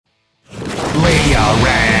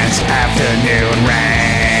Afternoon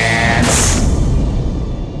Rants.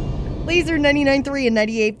 Laser 99.3 and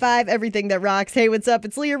 98.5, everything that rocks. Hey, what's up?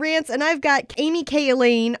 It's Leah Rance, and I've got Amy K.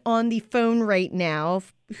 Elaine on the phone right now,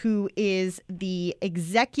 who is the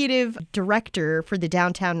executive director for the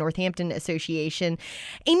Downtown Northampton Association.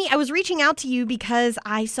 Amy, I was reaching out to you because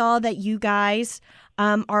I saw that you guys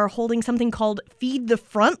are holding something called Feed the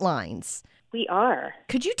Frontlines. We are.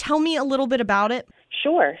 Could you tell me a little bit about it?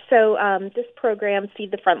 Sure. So this program,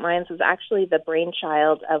 Feed the Frontlines, was actually the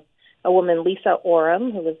brainchild of a woman, Lisa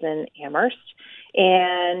Oram, who lives in Amherst,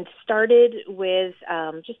 and started with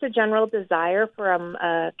just a general desire from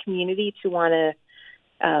a community to want to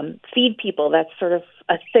feed people. That's sort of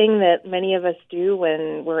a thing that many of us do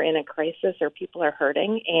when we're in a crisis or people are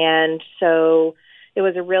hurting. And so it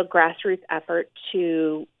was a real grassroots effort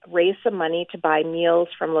to raise some money to buy meals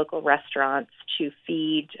from local restaurants to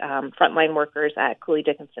feed frontline workers at Cooley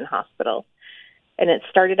Dickinson Hospital. And it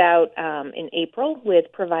started out in April with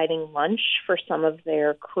providing lunch for some of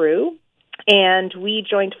their crew. And we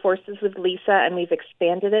joined forces with Lisa, and we've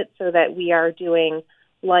expanded it so that we are doing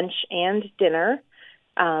lunch and dinner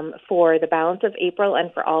for the balance of April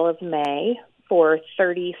and for all of May for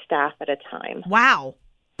 30 staff at a time. Wow.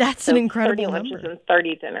 That's an incredible 30 number. lunches and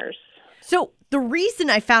 30 dinners. So the reason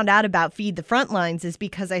I found out about Feed the Frontlines is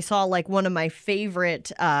because I saw one of my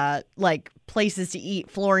favorite places to eat,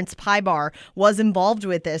 Florence Pie Bar, was involved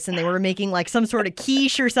with this, and they were making some sort of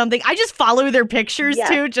quiche or something. I just follow their pictures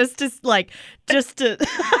too, just to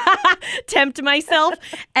tempt myself.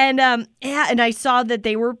 And and I saw that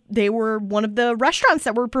they were one of the restaurants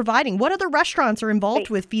that were providing. What other restaurants are involved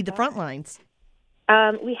with Feed the Frontlines?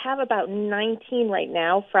 We have about 19 right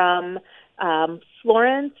now from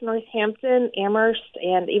Florence, Northampton, Amherst,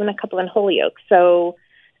 and even a couple in Holyoke. So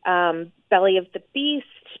Belly of the Beast,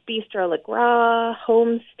 Bistro Le Gras,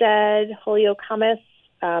 Homestead, Holyoke Hummus,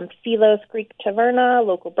 Philos Greek Taverna,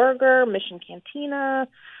 Local Burger, Mission Cantina,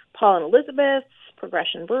 Paul and Elizabeth's,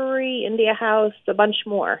 Progression Brewery, India House, a bunch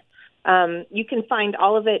more. You can find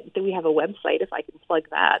all of it. We have a website, if I can plug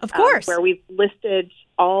that. Of course. Where we've listed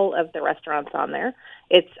all of the restaurants on there.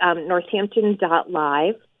 It's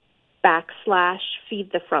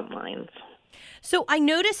northampton.live/Feed the Frontlines. So I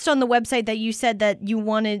noticed on the website that you said that you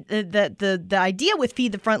wanted the idea with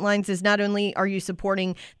Feed the Frontlines is not only are you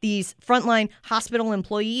supporting these frontline hospital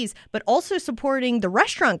employees, but also supporting the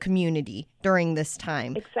restaurant community during this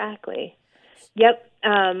time. Exactly. Yep.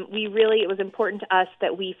 It was important to us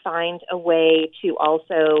that we find a way to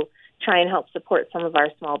also try and help support some of our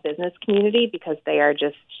small business community because they are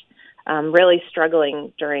just really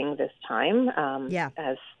struggling during this time,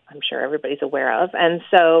 as I'm sure everybody's aware of. And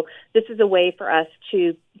so this is a way for us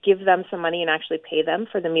to give them some money and actually pay them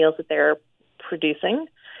for the meals that they're producing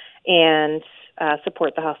and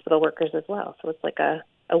support the hospital workers as well. So it's like a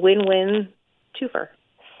win-win twofer.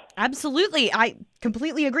 Absolutely. I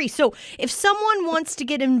completely agree. So if someone wants to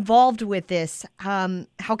get involved with this,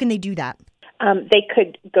 how can they do that? They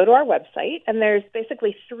could go to our website, and there's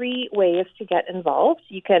basically 3 ways to get involved.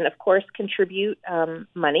 You can, of course, contribute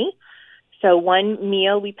money. So one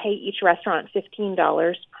meal, we pay each restaurant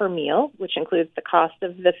 $15 per meal, which includes the cost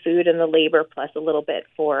of the food and the labor plus a little bit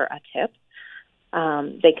for a tip.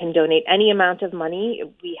 They can donate any amount of money.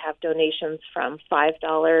 We have donations from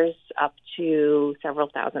 $5 up to several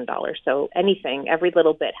 $1,000s. So anything, every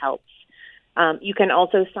little bit helps. You can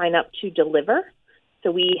also sign up to deliver.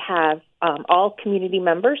 So we have all community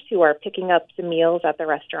members who are picking up the meals at the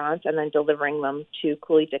restaurants and then delivering them to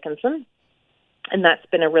Cooley Dickinson. And that's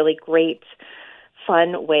been a really great,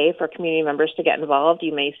 fun way for community members to get involved.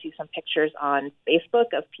 You may see some pictures on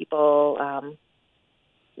Facebook of people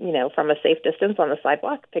from a safe distance on the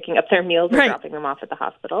sidewalk, picking up their meals or dropping them off at the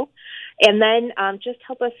hospital. And then just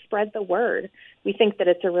help us spread the word. We think that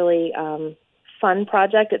it's a really fun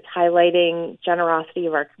project. It's highlighting generosity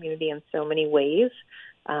of our community in so many ways,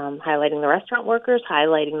 highlighting the restaurant workers,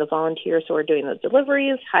 highlighting the volunteers who are doing the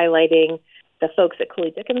deliveries, highlighting the folks at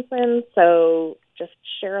Cooley Dickinson. So just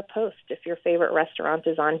share a post. If your favorite restaurant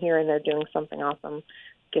is on here and they're doing something awesome,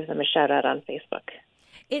 give them a shout out on Facebook.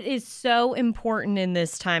 It is so important in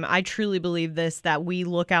this time. I truly believe this, that we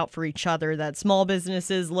look out for each other, that small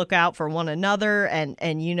businesses look out for one another and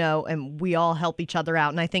we all help each other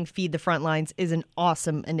out. And I think Feed the Frontlines is an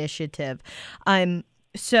awesome initiative.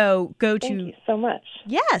 So go to... Thank you so much.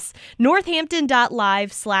 Yes.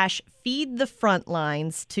 Northampton.live/Feed the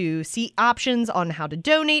Frontlines to see options on how to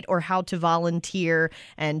donate or how to volunteer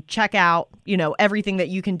and check out, everything that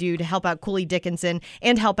you can do to help out Cooley Dickinson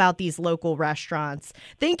and help out these local restaurants.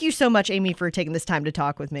 Thank you so much, Amy, for taking this time to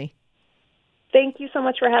talk with me. Thank you so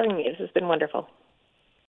much for having me. This has been wonderful.